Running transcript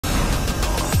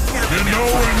You know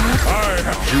when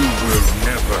you will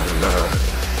never learn.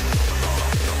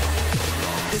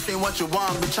 This ain't what you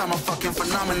want, bitch, I'm a fucking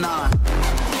phenomenon.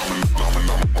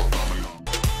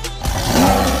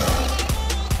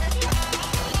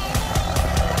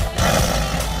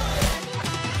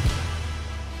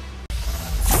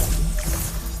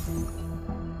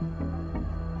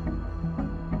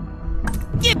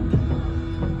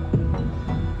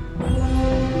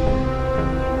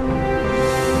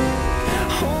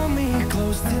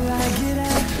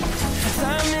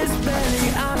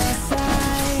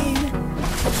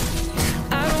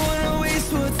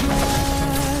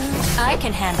 I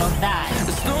can handle that.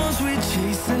 The storms we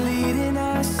chase are leading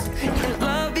us, and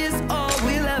love is all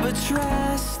we'll ever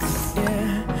trust.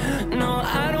 Yeah, no,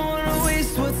 I don't wanna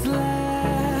waste what's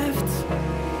left.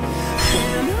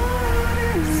 And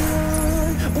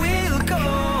on we'll go,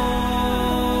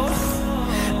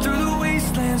 through the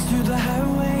wastelands, through the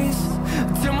highways,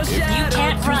 till my shadow You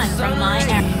can't run from my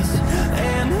arrows.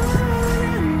 And on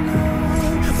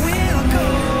we'll go.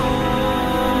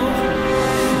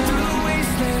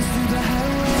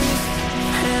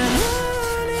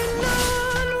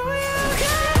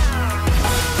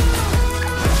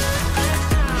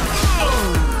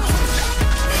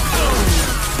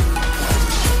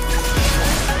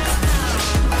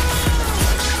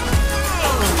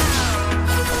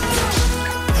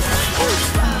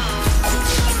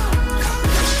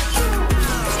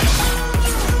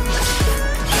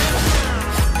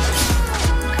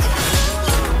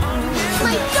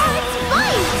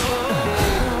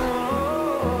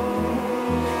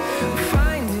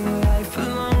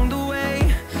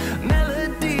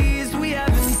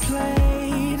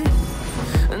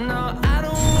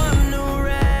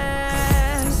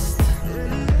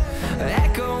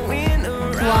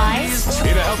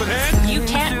 Need a helping hand? You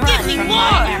can't run from my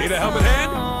arrows. Need a helping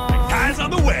hand? Guys on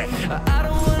the way. I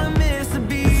don't wanna miss a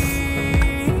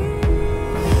beat.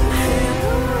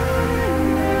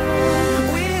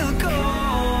 We'll go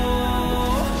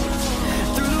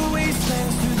through the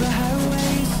wastelands, through the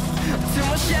highways, till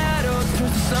my shadow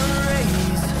turns to sun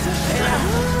rays. And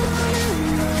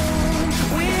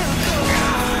we'll go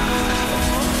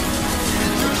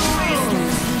through the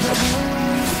wastelands, through the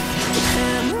highways.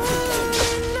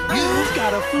 You've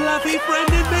got a fluffy friend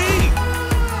in me.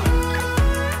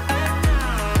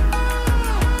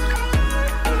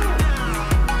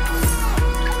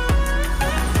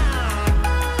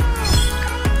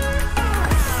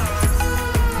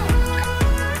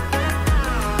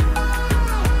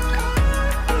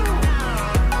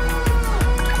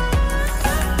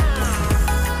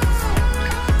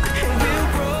 We'll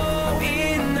grow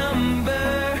in number,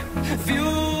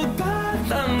 fueled by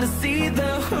them to see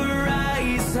the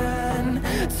horizon,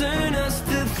 turn us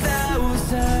to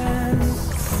thousands.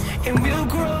 And we'll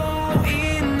grow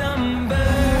in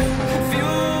number,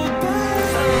 fueled by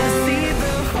them to see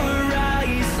the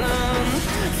horizon,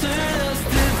 turn us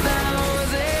to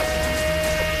thousands.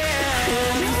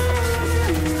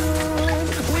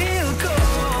 We'll go.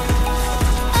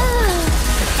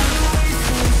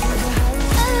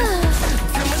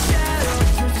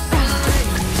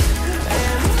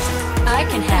 I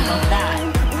can handle that.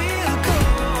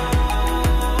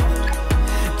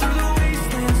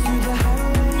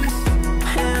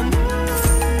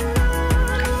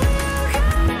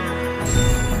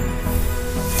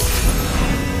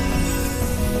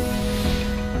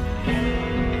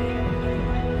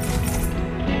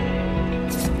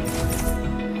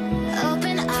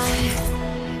 Open eye,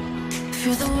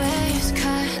 feel the waves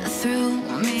cut through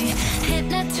me,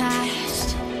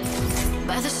 hypnotized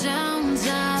by the sounds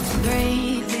of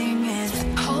breathing in.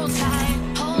 Hold tight,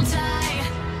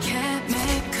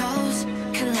 chemicals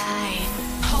collide.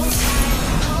 Hold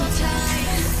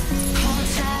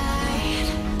tight,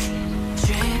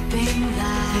 dripping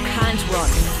light. You can't run.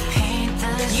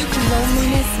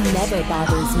 Loneliness never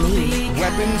bothers me.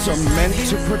 Weapons are meant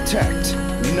to protect,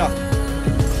 nothing.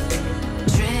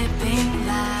 Dripping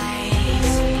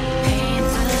lights, paint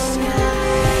the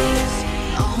skies.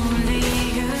 Only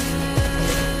you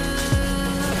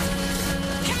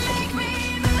can make me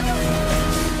move.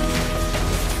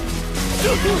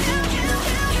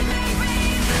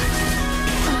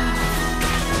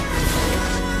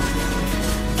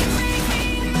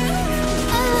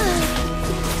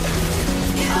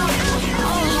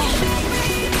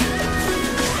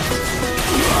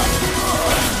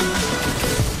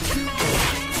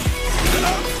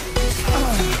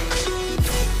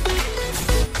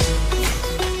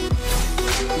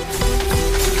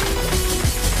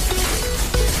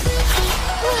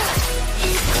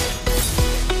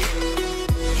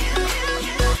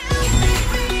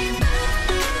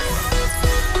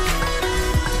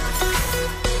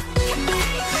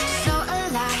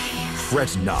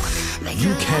 Fret not.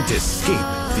 You can't escape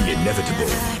the inevitable.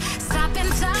 Stop in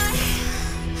time.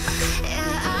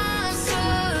 Yeah, I'm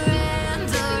surrendering.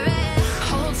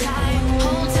 Hold tight,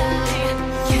 hold tight.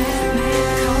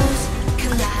 Chemicals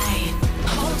collide.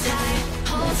 Hold tight,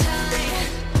 hold tight,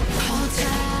 hold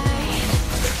tight.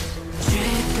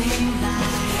 Dripping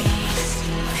lights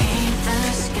paint the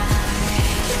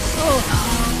skies. All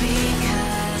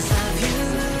because of you.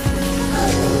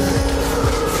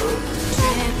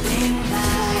 Dripping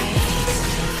lights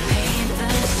paint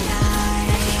the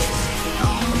skies.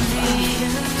 Only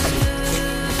you.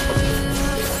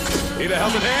 Need a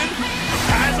helping hand?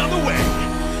 Eyes on the way.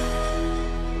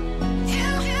 You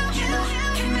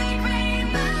can make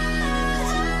rainbows.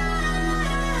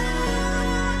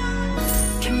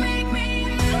 Can make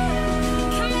rainbows.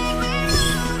 Can make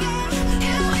rainbows.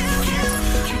 You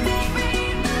can make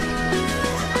rainbows.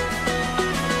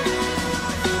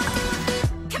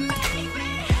 Can make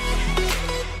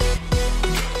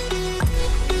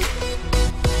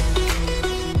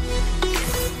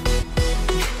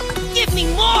Give me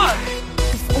more!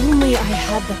 If only I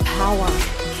had the power.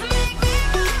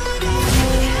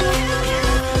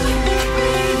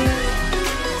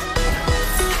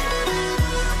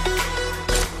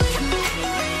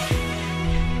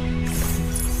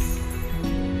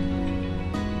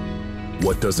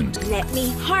 What doesn't? Let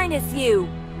me harness you.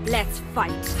 Let's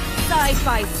fight, side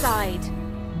by side.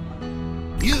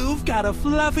 You've got a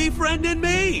fluffy friend in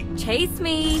me. Chase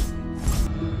me.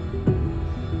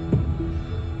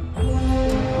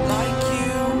 Like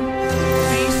you,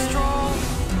 be strong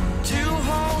to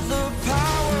hold the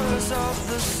powers of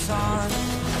the sun.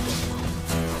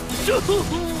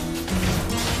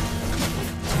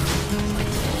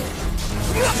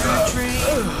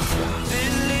 Dream,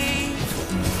 believe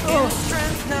in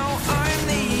strength. Now I'm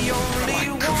the only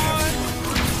one.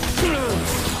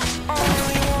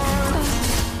 Only one.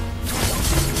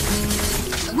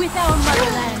 With our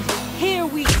motherland, here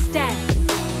we stand.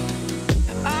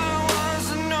 I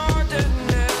was an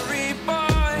ordinary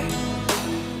boy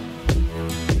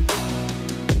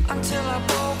until I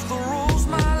broke the rules.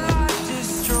 My life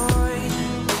destroyed.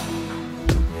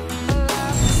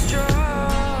 Life destroyed.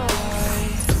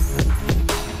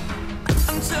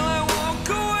 Until I walk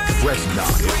away. Fret not.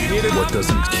 What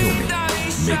doesn't kill me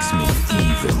makes me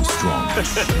even stronger.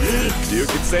 You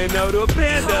can say no to a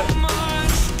panda. How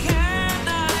much can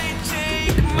I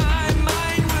take? My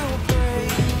mind will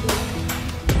break.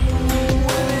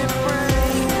 Will it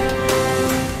break?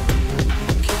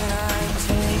 Can I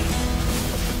take?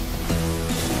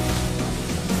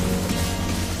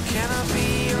 Can I be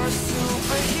your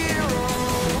superhero?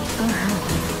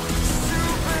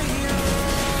 Superhero.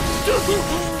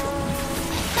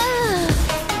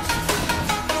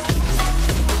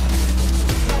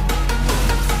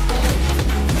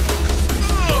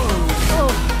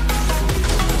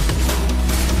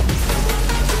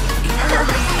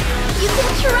 You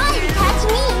can try to catch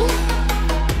me.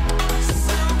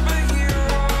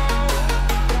 Superhero.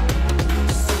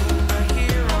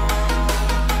 Superhero.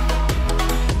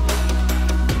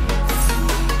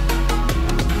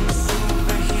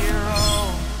 Superhero.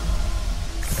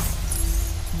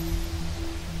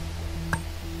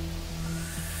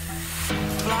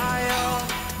 Fly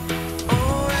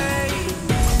away.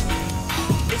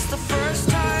 It's the first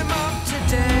time of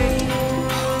today.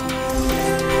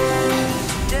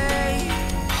 Today.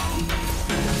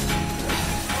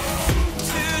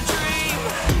 To dream,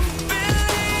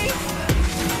 believe.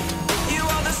 You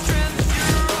are the strength.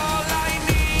 You're all I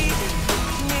need.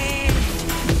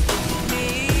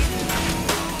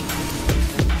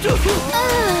 Oh,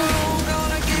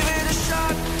 gonna give it a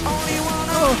shot. Only one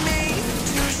of me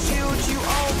to shield you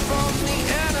all from the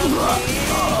enemy.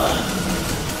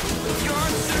 You're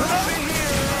a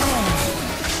superhero.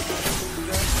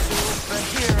 You're a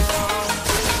superhero.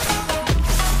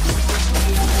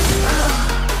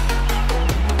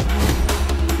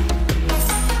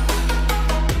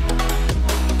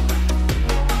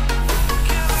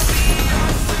 Can I be your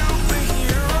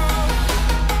superhero?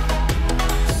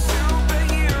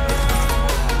 Superhero.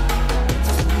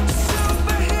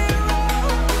 Superhero.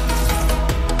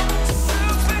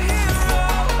 Superhero.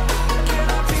 Can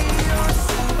I be your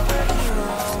superhero?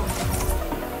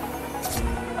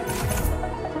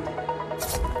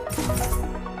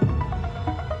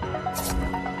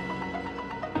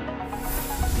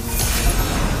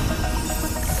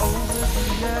 Over the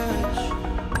edge,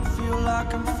 feel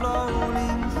like I'm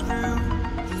floating through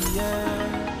the air.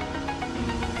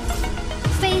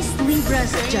 Face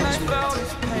Libra's Pain I judgment. felt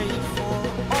is paid for,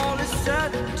 all is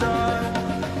said and done.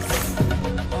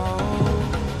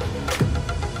 Oh,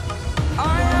 I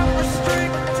am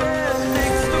restricted.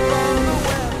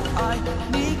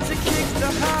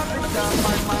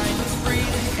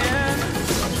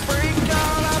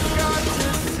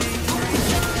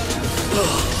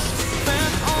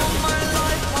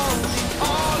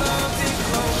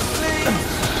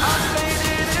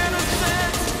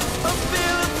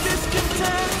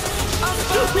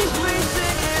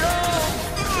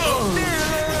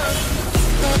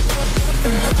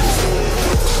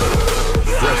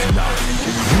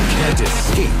 can't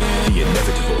escape the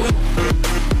inevitable.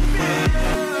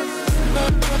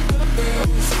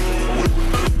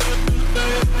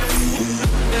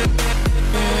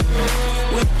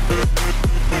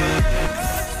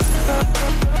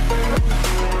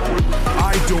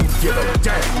 I don't give a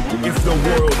damn if the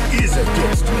world is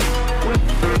against me.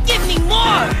 Give me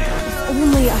more!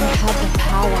 Only I had the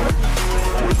power.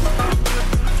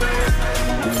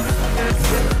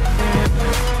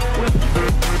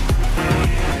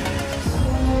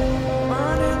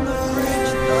 Burning the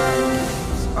bridge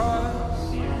that's us.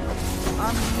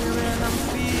 I'm here and I'm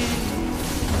feeling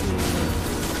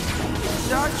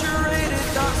saturated,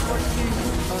 that's what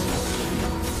keeps us.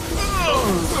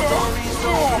 Stories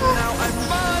over now, I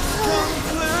must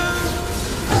conclude.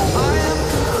 I am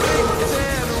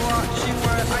conflicted, watching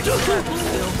where I stand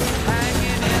still,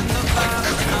 hanging in the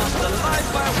balance of the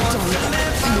life I want to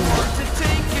live. I want to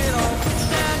take it all,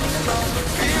 standing tall,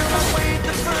 fear away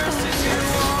the person you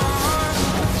are.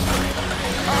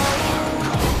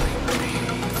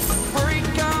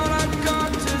 Break out, I've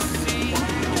got to see.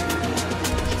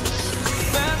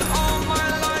 Spent all my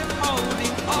life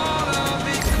holding all of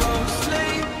it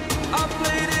closely. I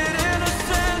played it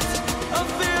innocent, a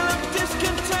feel of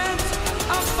discontent.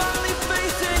 I'm finally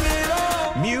facing it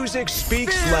all. Music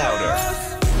speaks louder.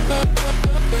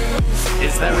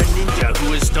 Is there a ninja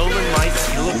who has stolen my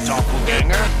seal of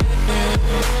doppelganger?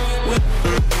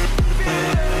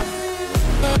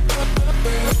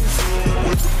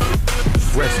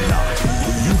 Fret not.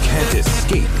 You can't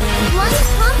escape. Blind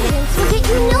confidence will get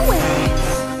you nowhere.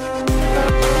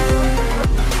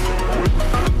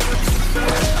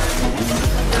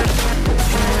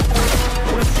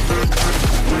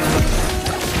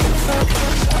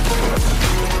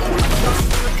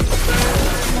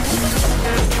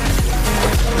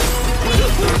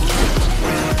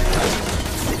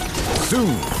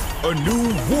 Soon, a new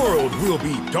world will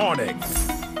be dawning.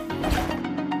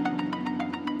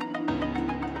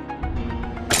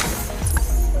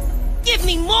 Give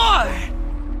me more!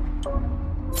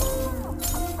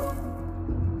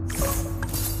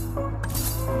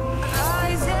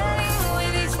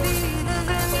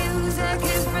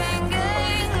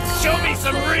 Show me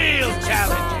some real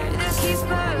challenges!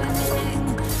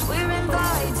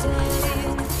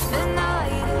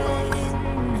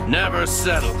 Never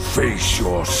settle. Face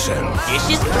yourself.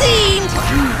 Dishes cleaned!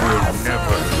 You will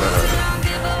never learn.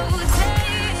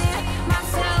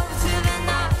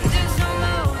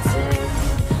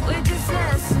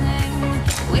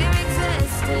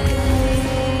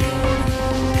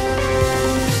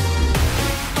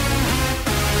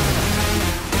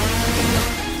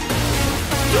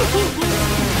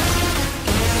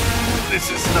 This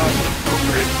is not an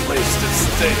appropriate place to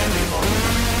stay any longer.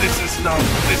 This is not.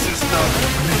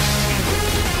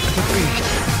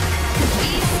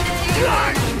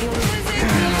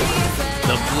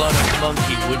 The blood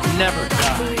monkey would never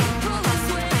die.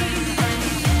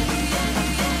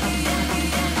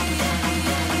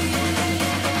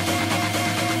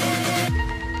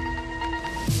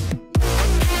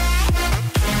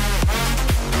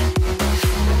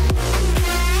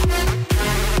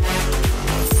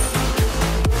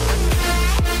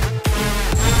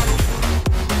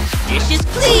 Dishes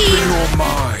clean! Open your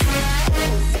mind.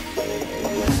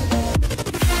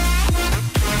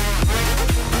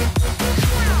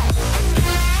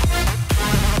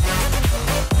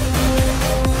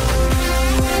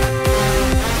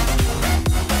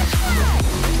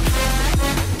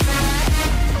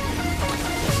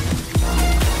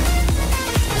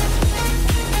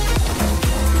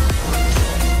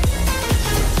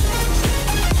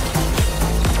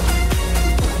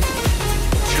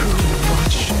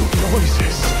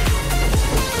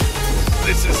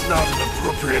 This is not an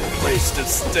appropriate place to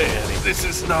stand. This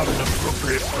is not an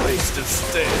appropriate place to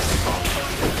stand.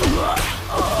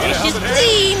 Dishes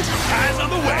cleaned! Eyes on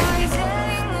the way!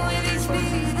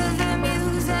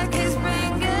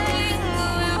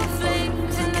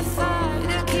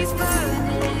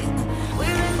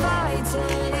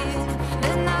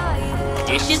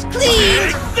 Dishes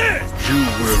cleaned! Take this! You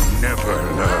will never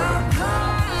learn.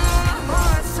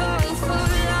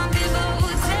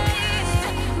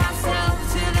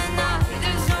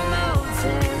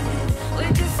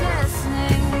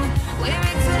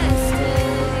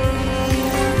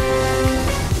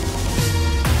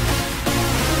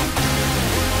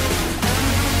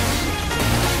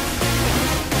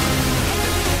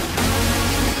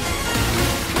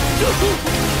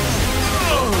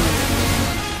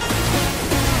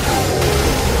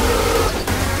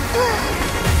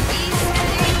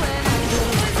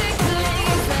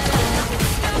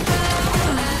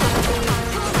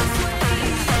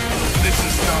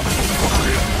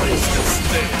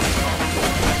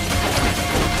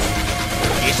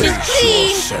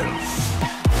 yourself.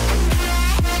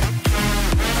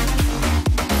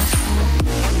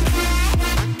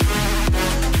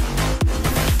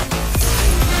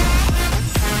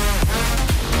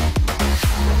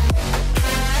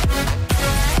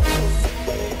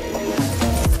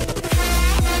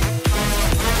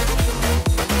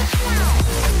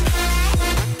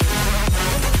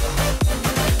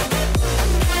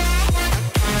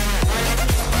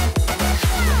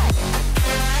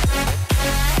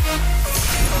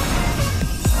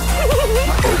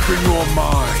 Open your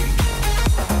mind.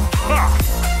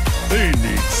 Ha! They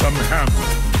need some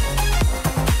hammering.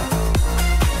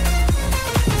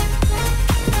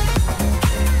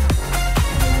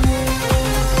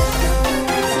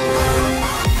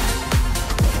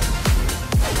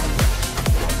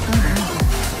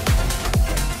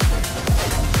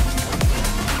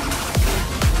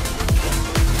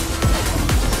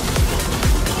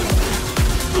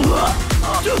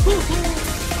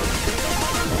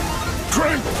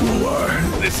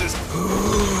 Tranquilize. This is...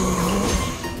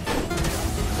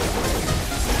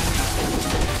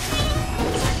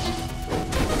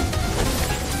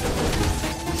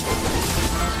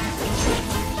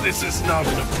 This is not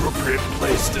an appropriate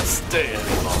place to stay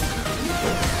any longer.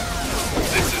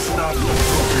 This is not an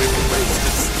appropriate place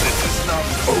to stay. This is not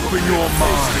an Open your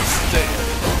mind. to stay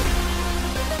any longer.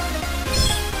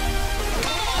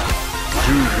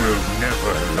 You will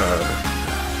never learn.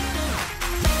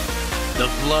 The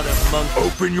blood of monks.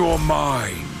 Open your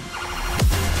mind.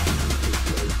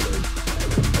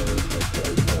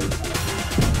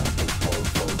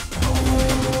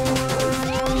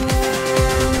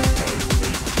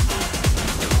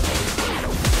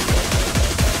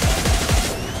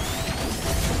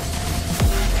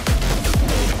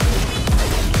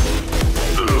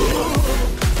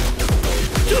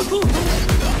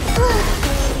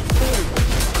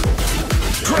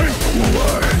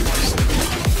 Tranquilize.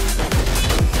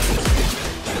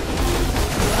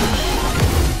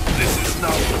 This is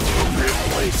not an appropriate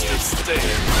place to stay.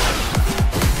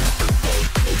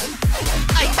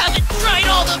 I haven't tried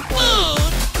all the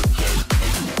food!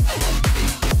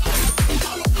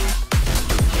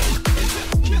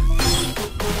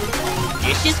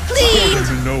 Dishes clean!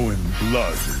 There's no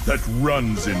blood that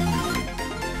runs in me.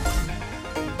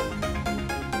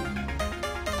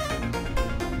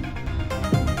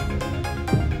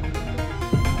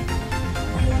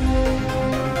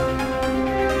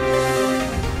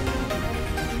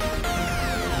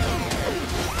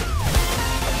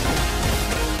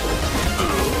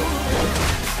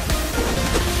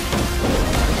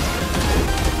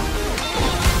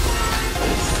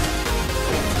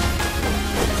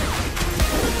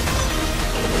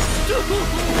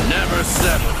 Never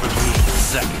settle for being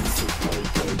second.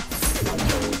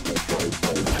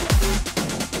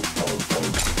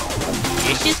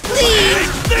 Dishes clean!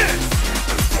 Take this!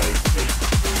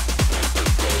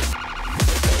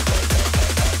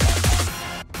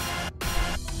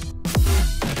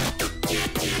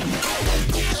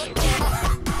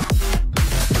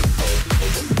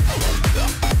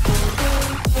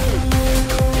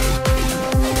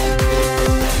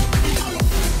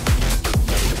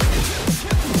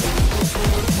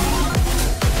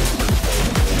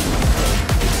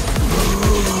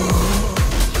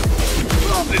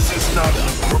 This is not an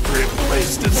appropriate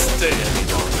place to stay any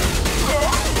longer.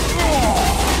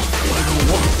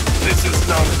 This is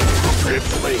not an appropriate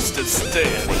place to stay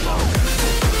any longer.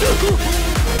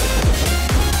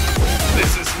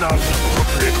 This is not an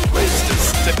appropriate place to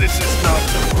stay. This is not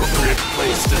an appropriate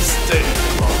place to stay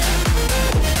any longer.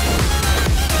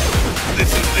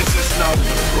 This is not an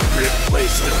appropriate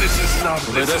place to. This is not.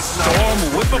 Let This a is not an storm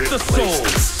whip up appropriate the place to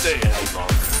souls. stay any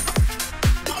longer.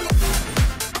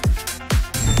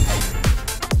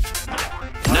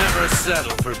 Never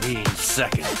settle for being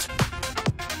second.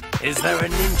 Is there a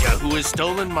ninja who has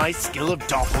stolen my skill of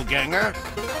doppelganger?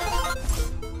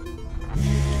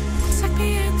 Suck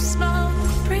me in the smoke,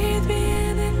 breathe me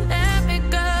in and let me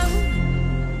go.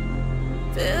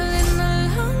 Filling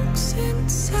the lungs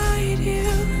inside you.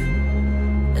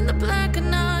 In the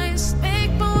blackened eyes,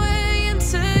 make my way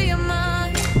into your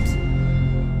mind.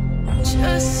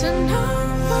 Just to know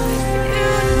what you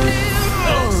do.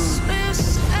 Christmas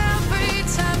every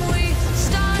time we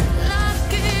start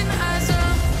locking eyes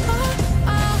up.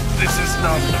 This is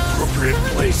not an appropriate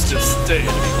place to stay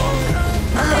any longer.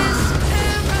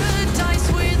 Paradise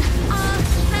with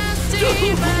honesty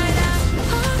right now.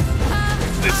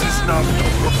 This is not an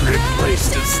appropriate place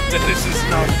to stay. This is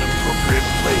not an appropriate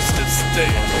place to stay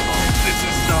any longer. This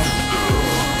is not.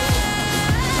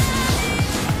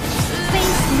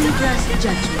 Face Libra's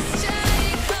judgment.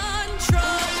 Take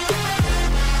control.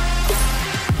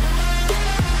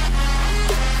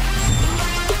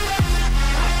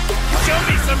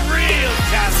 some real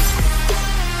talent.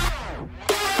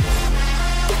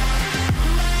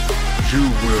 You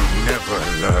will never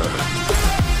learn.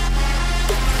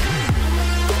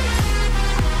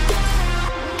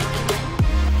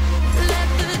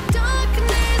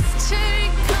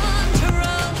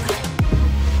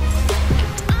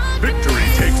 Victory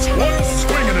takes one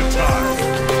swing at a time.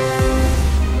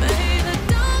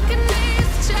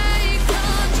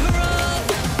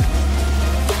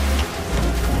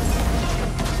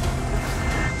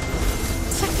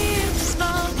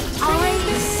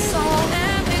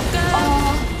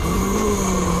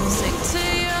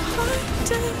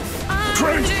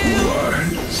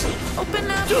 Tranquilize. Open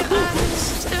up your eyes,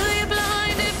 still you're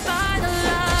blinded by the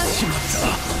light.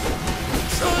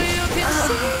 So you can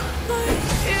see like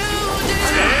you do.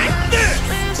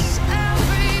 This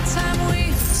every time we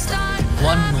start.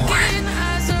 One more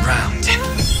round.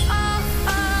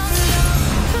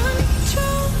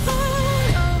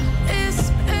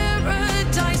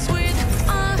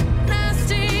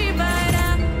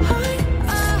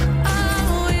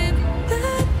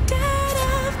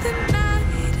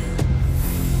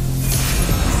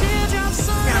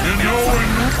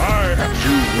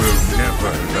 You will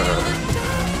never learn.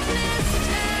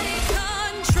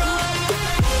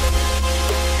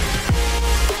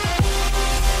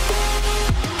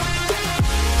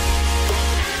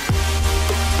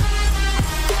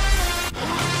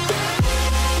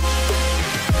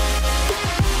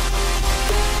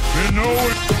 You know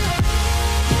it.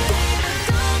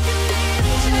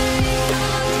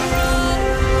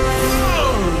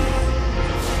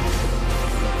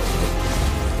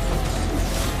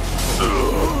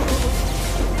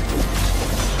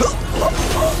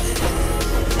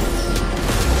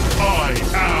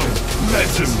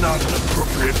 This is not an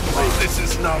appropriate place. This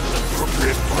is not an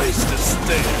appropriate place to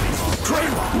stay.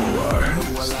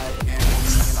 Tranquilize.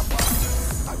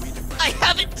 I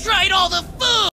haven't tried all the food!